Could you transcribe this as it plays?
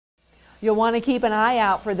You'll want to keep an eye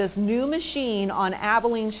out for this new machine on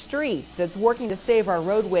Abilene streets. It's working to save our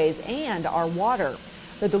roadways and our water.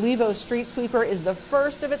 The DeLevo street sweeper is the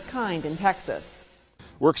first of its kind in Texas.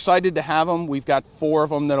 We're excited to have them. We've got 4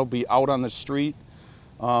 of them that'll be out on the street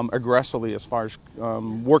aggressively as far as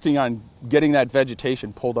working on getting that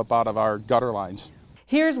vegetation pulled up out of our gutter lines.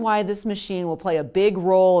 Here's why this machine will play a big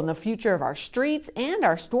role in the future of our streets and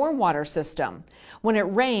our stormwater system. When it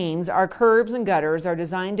rains, our curbs and gutters are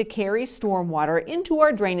designed to carry stormwater into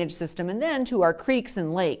our drainage system and then to our creeks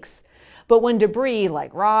and lakes. But when debris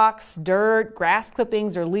like rocks, dirt, grass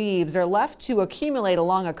clippings, or leaves are left to accumulate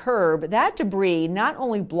along a curb, that debris not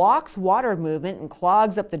only blocks water movement and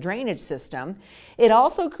clogs up the drainage system, it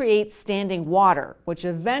also creates standing water, which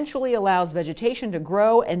eventually allows vegetation to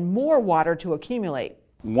grow and more water to accumulate.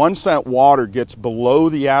 Once that water gets below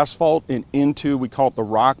the asphalt and into, we call it the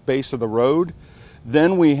rock base of the road,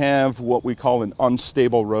 then we have what we call an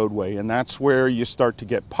unstable roadway, and that's where you start to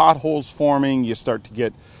get potholes forming, you start to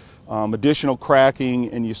get additional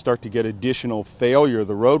cracking, and you start to get additional failure of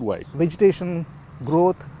the roadway. Vegetation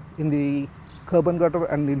growth in the curb and gutter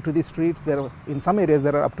and into the streets, in some areas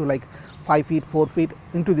there are up to like 5 feet, 4 feet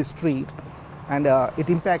into the street, and it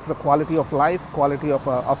impacts the quality of life, quality of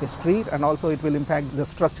a street, and also it will impact the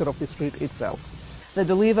structure of the street itself. The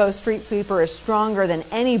DeLevo street sweeper is stronger than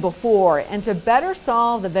any before, and to better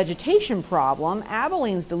solve the vegetation problem,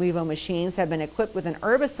 Abilene's DeLevo machines have been equipped with an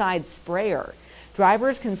herbicide sprayer.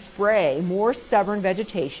 Drivers can spray more stubborn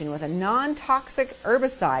vegetation with a non-toxic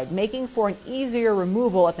herbicide, making for an easier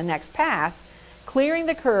removal at the next pass, clearing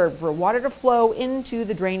the curb for water to flow into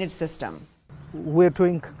the drainage system.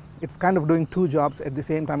 It's kind of doing 2 jobs at the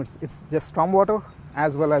same time. It's just stormwater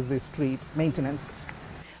as well as the street maintenance.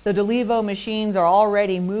 The DeLevo machines are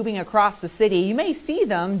already moving across the city. You may see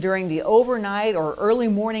them during the overnight or early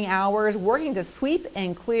morning hours, working to sweep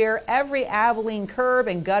and clear every Abilene curb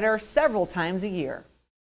and gutter several times a year.